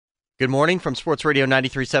Good morning from Sports Radio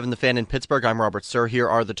 93.7 The Fan in Pittsburgh. I'm Robert Sir. Here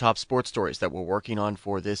are the top sports stories that we're working on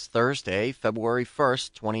for this Thursday, February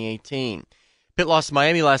 1st, 2018. Pitt lost to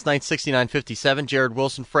Miami last night, 69-57. Jared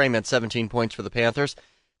Wilson framed at 17 points for the Panthers.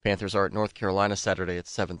 Panthers are at North Carolina Saturday at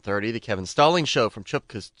 7:30. The Kevin Stallings Show from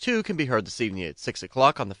Chupka's 2 can be heard this evening at 6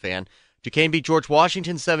 o'clock on The Fan. Duquesne beat George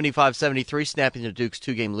Washington 75-73, snapping the Dukes'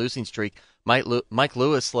 two-game losing streak. Mike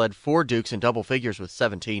Lewis led 4 Dukes in double figures with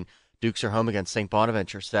 17. Dukes are home against St.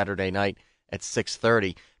 Bonaventure Saturday night at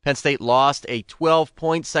 6:30. Penn State lost a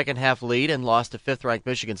 12-point second-half lead and lost to fifth-ranked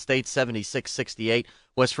Michigan State 76-68.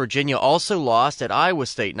 West Virginia also lost at Iowa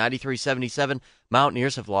State 93-77.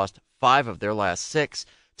 Mountaineers have lost 5 of their last 6.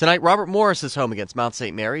 Tonight, Robert Morris is home against Mount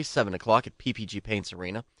St. Mary's, 7 o'clock at PPG Paints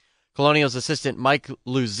Arena. Colonial's assistant Mike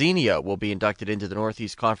Luzinio will be inducted into the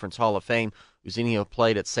Northeast Conference Hall of Fame. Luzinio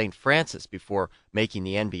played at St. Francis before making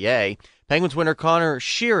the NBA. Penguins winner Connor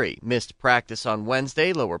Sheary missed practice on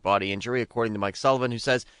Wednesday, lower body injury, according to Mike Sullivan, who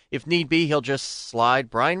says if need be, he'll just slide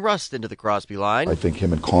Brian Rust into the Crosby line. I think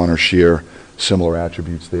him and Connor share similar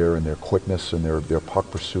attributes there in their quickness and their puck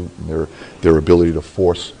pursuit and their ability to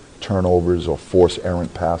force turnovers or force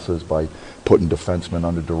errant passes by putting defensemen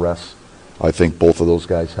under duress. I think both of those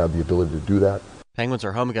guys have the ability to do that. Penguins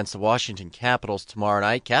are home against the Washington Capitals tomorrow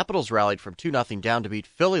night. Capitals rallied from 2-0 down to beat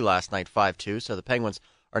Philly last night 5-2, so the Penguins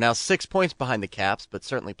are now 6 points behind the Caps, but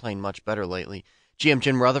certainly playing much better lately. GM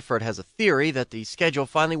Jim Rutherford has a theory that the schedule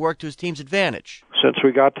finally worked to his team's advantage. Since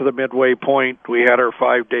we got to the midway point, we had our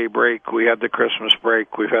 5-day break, we had the Christmas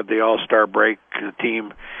break, we've had the All-Star break. The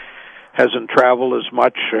team hasn't traveled as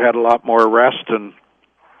much, had a lot more rest, and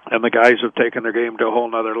the guys have taken their game to a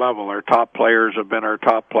whole nother level. Our top players have been our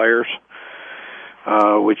top players,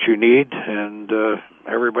 which you need, and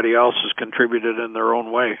everybody else has contributed in their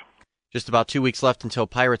own way. Just about 2 weeks left until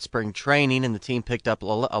Pirates spring training, and the team picked up a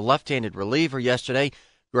left-handed reliever yesterday,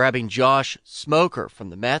 grabbing Josh Smoker from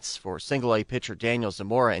the Mets for single-A pitcher Daniel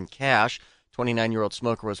Zamora and cash. 29-year-old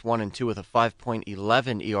Smoker was 1-2 with a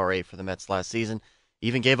 5.11 ERA for the Mets last season. He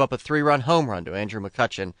even gave up a 3-run home run to Andrew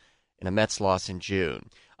McCutchen in a Mets loss in June.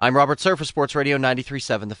 I'm Robert Sir for Sports Radio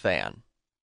 93.7 The Fan.